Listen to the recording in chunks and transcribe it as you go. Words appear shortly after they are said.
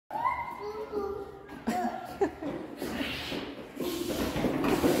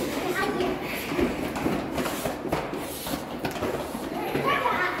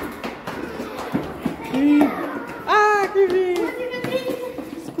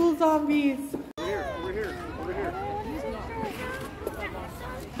zombies. Over here. Over here.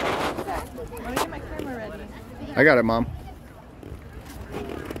 Let me get my camera ready. I got it, Mom.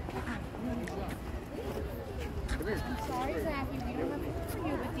 Sorry, Zachy, we don't have it for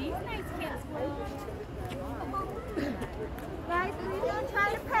you, but these nice kids will. Guys, please don't try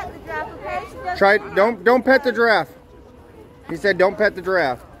to pet the giraffe, okay? Don't pet the giraffe. He said don't pet the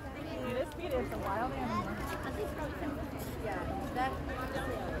giraffe. You just feed it. It's a wild animal.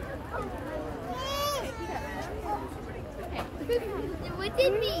 What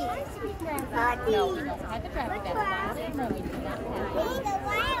did me? No, we don't have the traffic that no, we do not have.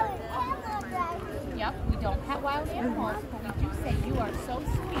 Yep, we don't have wild animals, but we do say you are so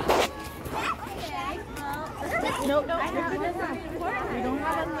sweet. Nope. We don't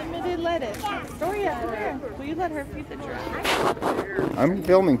have unlimited lettuce. Doria, come here. Will you let her feed the giraffe? I'm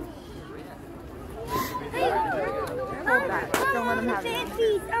filming. Hold that. Don't let him have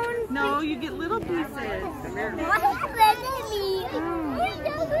it. No, you get little pieces.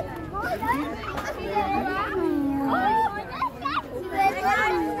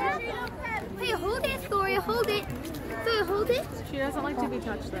 Hey, hold it, Doria, hold it. Doria, hold it. She doesn't like to be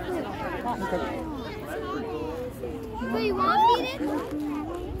touched though. So you want to feed it?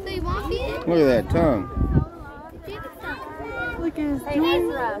 So you want to feed it? Look at that tongue. Look at his Hey,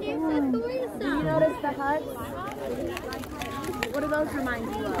 tongue. Doria's Do you notice the huts? What do those remind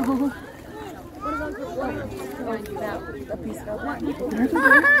you of? What do those remind you of? A piece of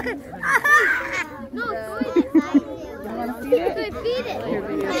No, Doria. You want to feed it? Doria, feed it. Here,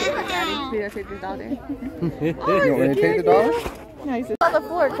 feed Daddy. Feed us, take your daughter. You want me to take the dollar? No, he's on the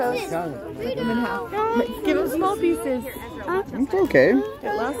floor, Coast. Cut them in half. Give him small pieces. It's okay. It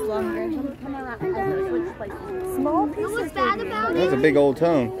lasts longer. Small pieces. What's bad about That's it? a big old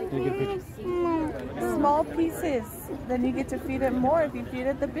tongue. Small pieces. Then you get to feed it more. If you feed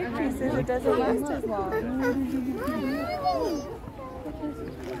it the big pieces, it doesn't last as long.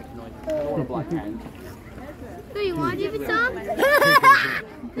 Do you want to give it some?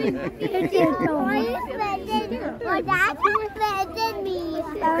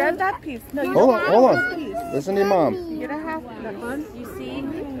 Grab that piece. No, you Hold don't on, hold have on. this piece. Listen to your mom. You get a half that one. You see?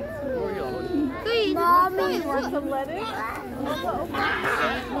 Mommy, Want some lettuce?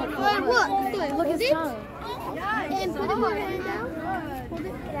 look. Look at his tongue. And put it more down. Hold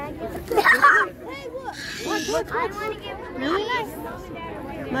it. Hey, look. Look. I want to give it. Really?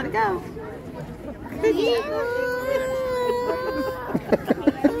 Let it go.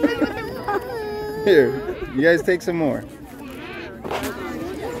 Here, you guys take some more.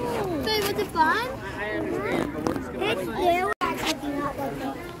 Wait, was it fun? It's new.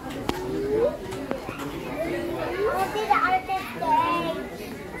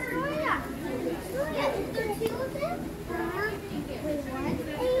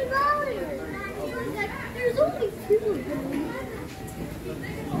 There's only two.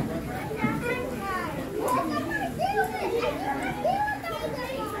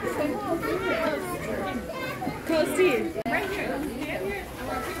 Coasty.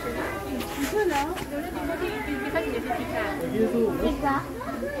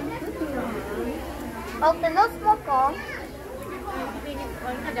 Open those smoke off.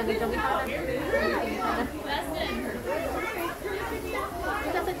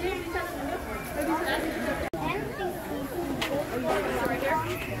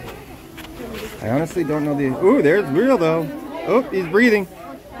 I honestly don't know the... Ooh, there's real though. Oh, he's breathing.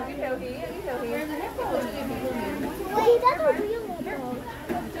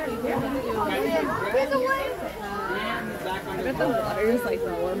 I bet the water is like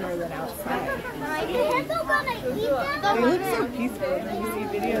warmer than outside. They look so peaceful and then you see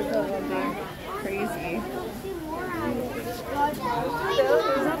videos of them being crazy.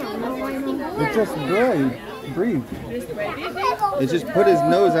 It just breathe. It just put his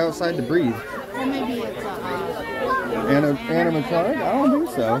nose outside to breathe. Or maybe it's Animatronic? I don't think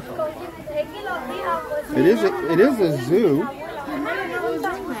so. It is a zoo,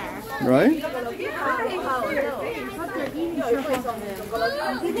 right?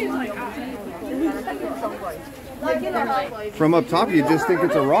 From up top, you just think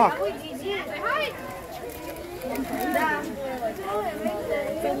it's a rock.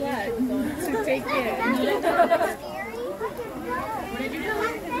 To take in.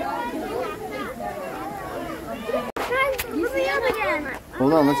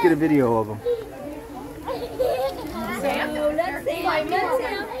 Hold on, let's get a video of him. Let's see.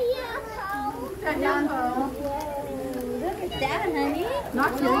 Look at that, honey.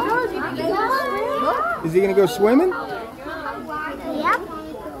 Is he gonna go swimming? Yep.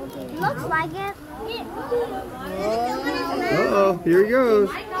 Looks like it. Uh-oh, here he goes.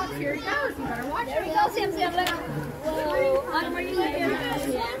 Here he goes. You better watch. There he goes, Sam. Look. Whoa. On where you looking?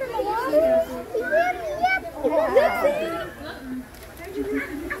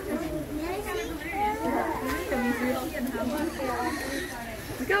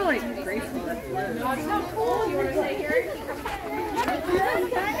 Look how like graceful that flows. That's so cool. You want to stay here?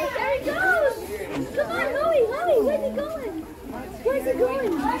 There he goes. Come on, Louie. Where's he going? Where's he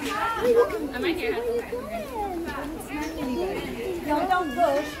going? I'm right here. Don't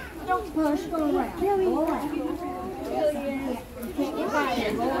push. Don't push. Go around. Go around. Can't get by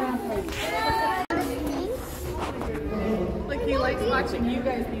there. Go around, please. Like he likes watching you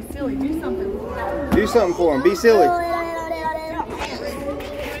guys be silly. Do something for him. Do something for him. Be silly.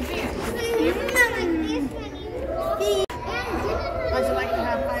 How'd you like to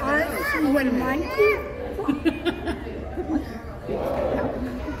have 5 hours? What a monkey.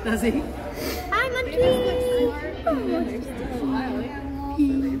 Does he? Hi, monkey.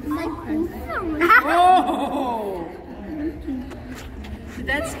 Oh! Did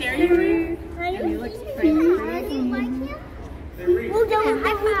that scare you? You look crazy.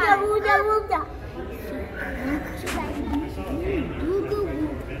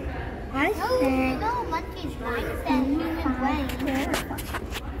 No, monkeys like that human way.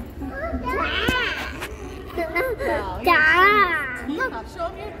 Look, show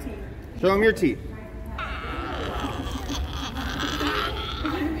him your teeth. Show him your teeth.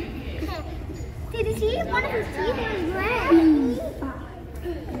 Did you see one of his teeth was red?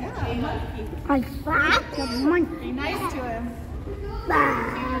 I slapped the monkey. Be nice to him.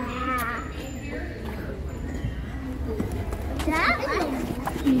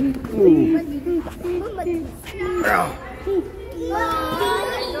 Ow.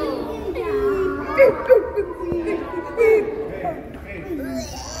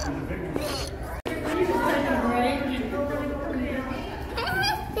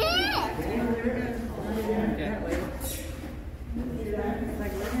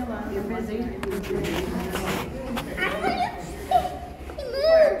 You're busy.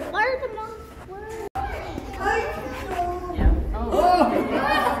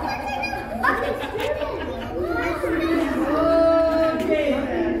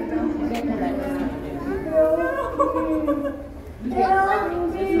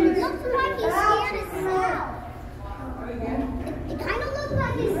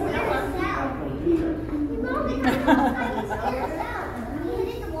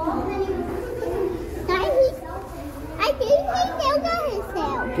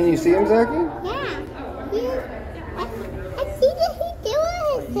 Can you see him, Zachy? Yeah. I see that he's doing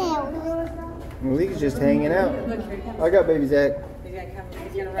himself. Well, he's just hanging out. I got baby Zach. He's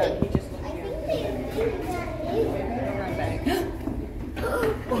gonna run. He just looked here. Run back. I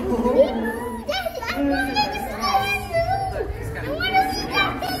wanted to see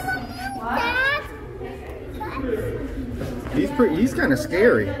that. He's kind of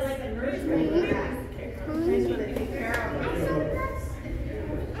scary.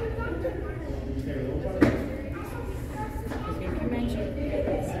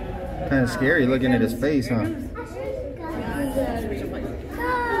 Kind of scary looking at his face, huh?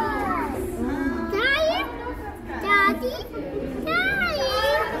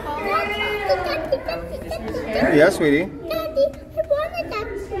 Yeah, sweetie. Daddy, I wanted that.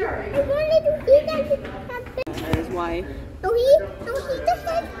 I wanted to see that. His wife. No, he just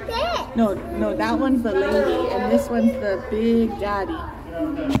has that. No, that one's the lady, and this one's the big daddy.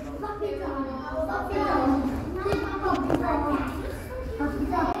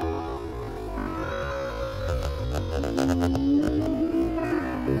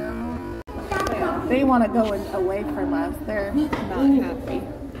 They want to go away from us. They're not happy. Not happy.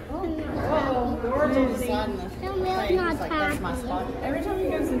 Every time he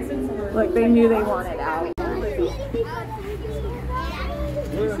goes and sits somewhere. Look, they knew they wanted out. Look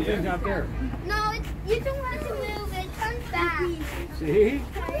at the thing out there. No, you don't have to move. It comes back. See?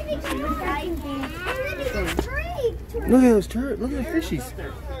 Look at those turtles. Look at the fishies.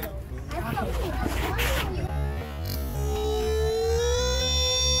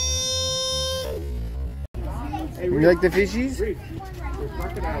 You like the fishies? There's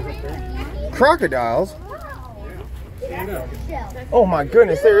crocodiles up there. Crocodiles? Stand up. Oh my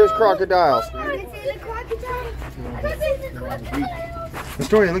goodness, there is crocodiles.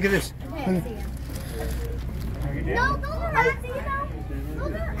 Astoria, look at this. No, those are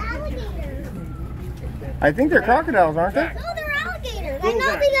alligators. I think they're crocodiles, aren't they? No, they're alligators. I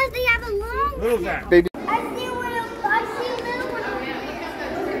know because they have a long. Little Zach. Baby. I see a little one.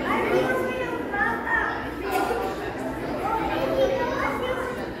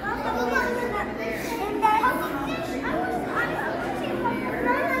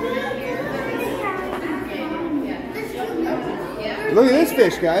 Look at this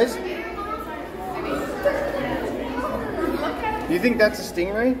fish, guys. Do you think that's a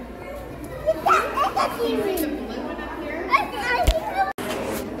stingray?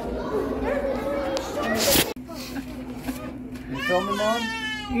 You filming, Mom?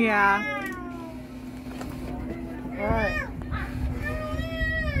 Yeah. Alright.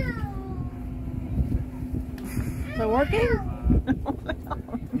 Is it working?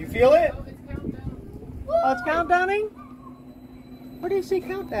 You feel it? Oh, it's countdowning? Where do you see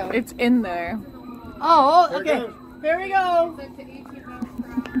countdown? It's in there. Oh, There it okay. goes. Here we go.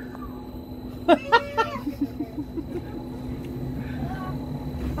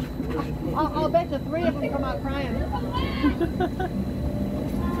 I'll bet the 3 of them come out crying.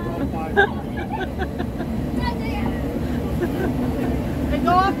 They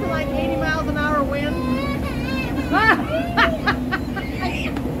go up to like 80 miles an hour wind.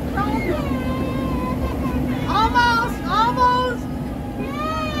 Almost, almost.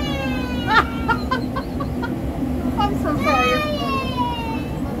 I'm so sorry.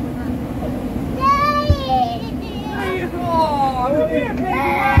 Oh, come here, baby.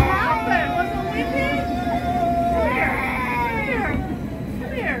 What happened? Was it windy?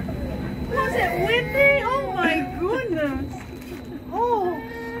 Come here. Was it windy? Oh my goodness. Oh.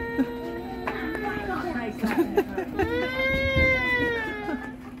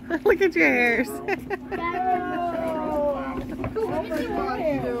 Look at your hairs.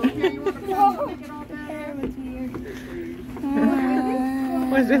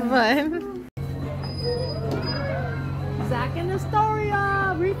 Was it fun? Zach and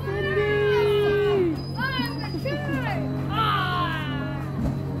Astoria, Refindi.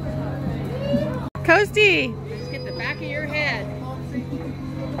 Coasty. Just get the back of your head.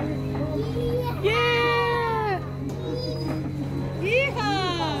 Yeah.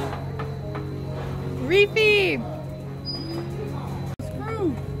 Yeehaw. Reefy.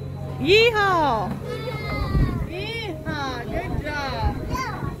 Screw. Yeehaw. Yeehaw, good job.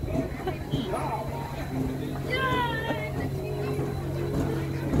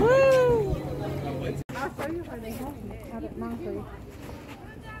 Woo. I'll show you where they hold me out at Moncrief.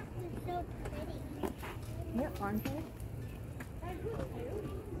 Yep, aren't they?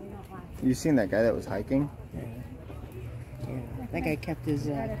 You seen that guy that was hiking? Yeah, that guy kept his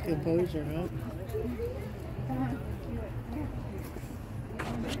composure, huh?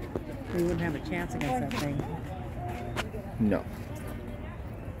 We wouldn't have a chance against that thing. No.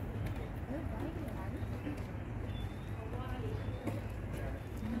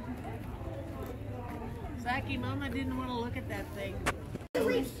 Zachy, Mama didn't want to look at that thing.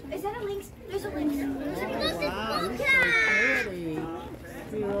 Is that a lynx? There's a lynx. There's a Wow, lynx. he's so pretty.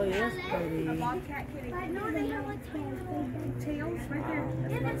 He really is pretty. No, they have like tails right there.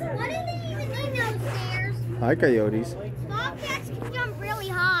 Yeah, that's why do they even need those stairs? Hi, coyotes. Bobcats can jump really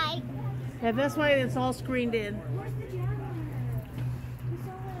high. Yeah, that's why it's all screened in. Where's the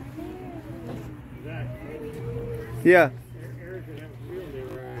jaguar? Yeah.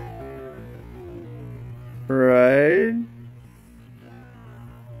 Right.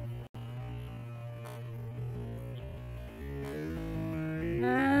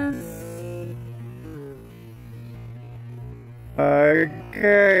 Hi,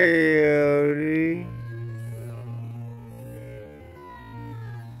 coyote.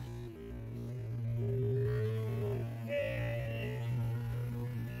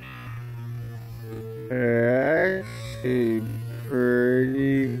 Actually,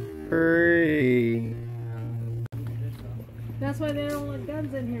 pretty pretty. That's why they don't let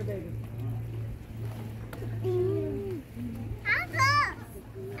guns in here, baby.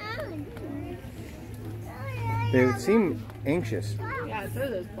 They seem anxious. Yeah, so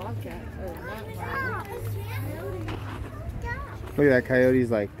does bobcats. Look at that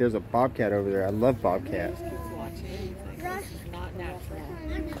coyote's like, there's a bobcat over there. I love bobcats. Not natural.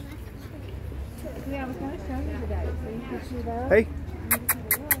 Yeah, I was going to show you today. So you can see those. Hey.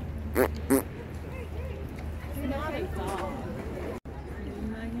 Not a dog.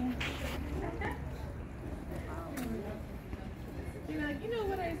 You know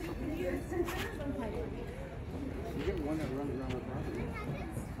what I do here? You get one that runs around the property.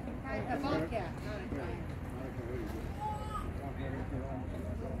 A bobcat, not a coyote.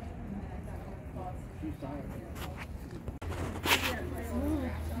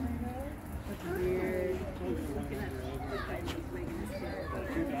 That's weird.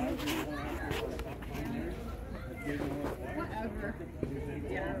 Whatever.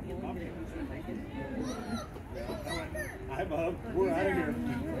 Hi, Bob. We're out of here.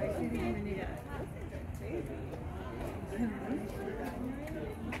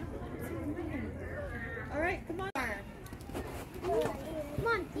 All right, come on.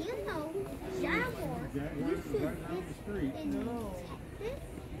 Right down the street.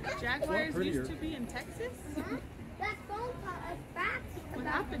 Jaguars used to be in Texas? That phone call us back. What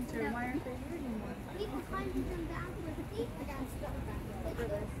happened to them? Why aren't they here anymore? People hunted them down with the feet again.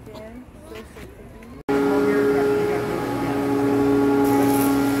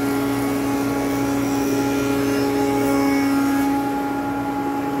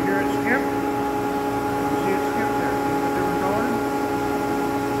 You hear it skip? You see it skip there? See what they were going?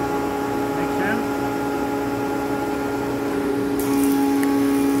 Make sense?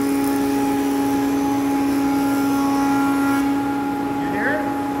 You hear it?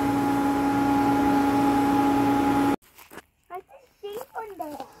 I just see one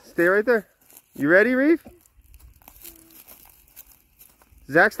there. Stay right there. You ready, Reef?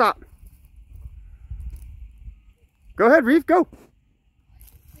 Zach, stop. Go ahead, Reef, go.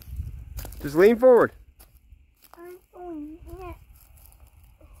 Just lean forward. I'm going here.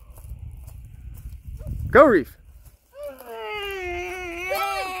 Go, Reef.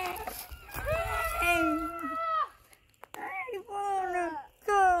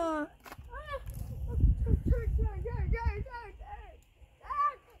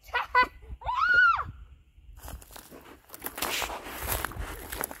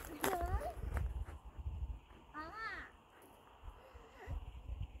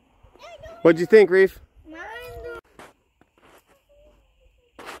 What'd you think, Reef?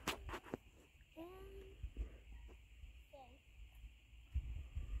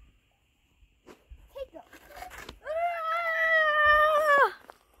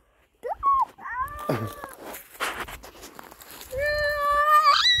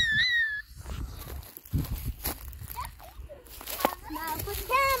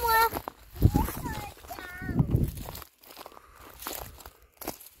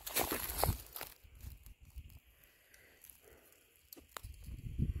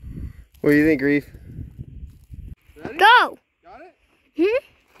 What do you think, Reef? Ready? Go! Got it?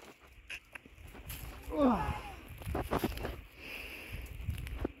 Woo!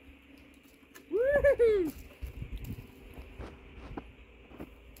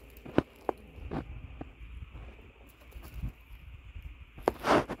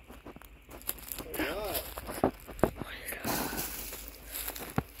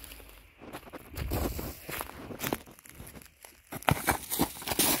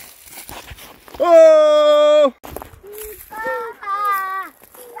 Oh!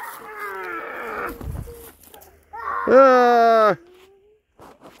 Ah!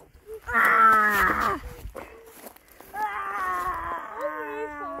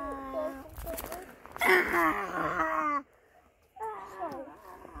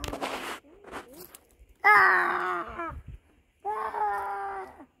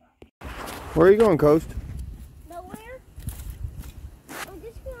 Where are you going, Coast? Nowhere. I'm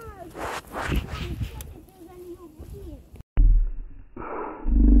just gonna check if there's any over here.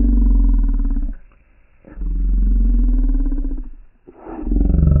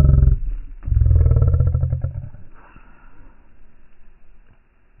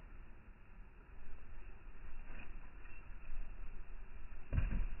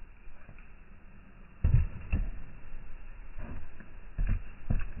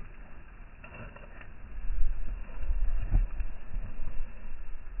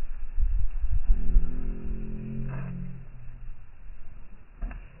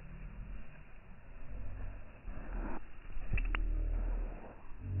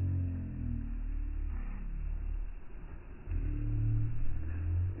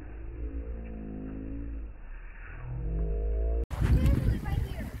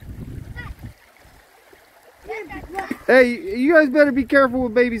 Hey, you guys better be careful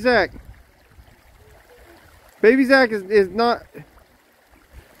with baby Zach. Baby Zach is not...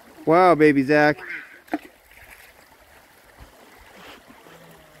 Wow, baby Zach.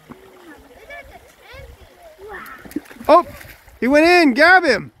 Oh, he went in. Grab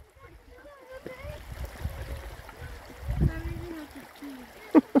him.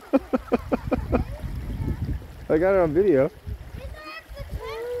 I got it on video.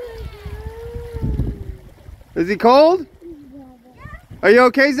 Is he cold? Are you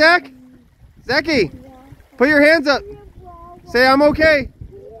okay, Zach? Zachy, put your hands up. Say, I'm okay.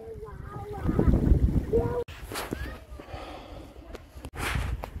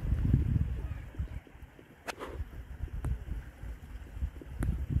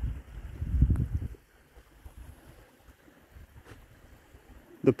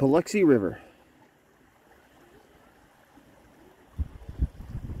 The Paluxy River.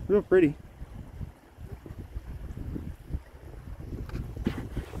 Real pretty.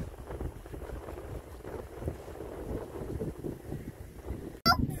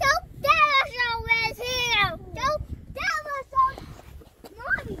 So dinosaur is here.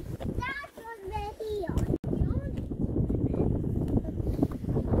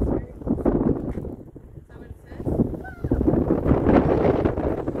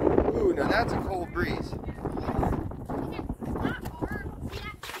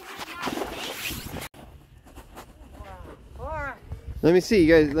 Let me see,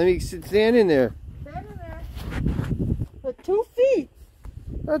 you guys. Let me stand in there. Stand in there. With 2 feet.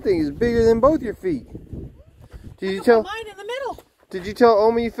 That thing is bigger than both your feet. Did you tell? Mine in the middle. Did you tell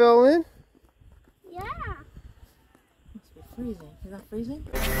Oma you fell in? Yeah. Must be freezing. Is that freezing?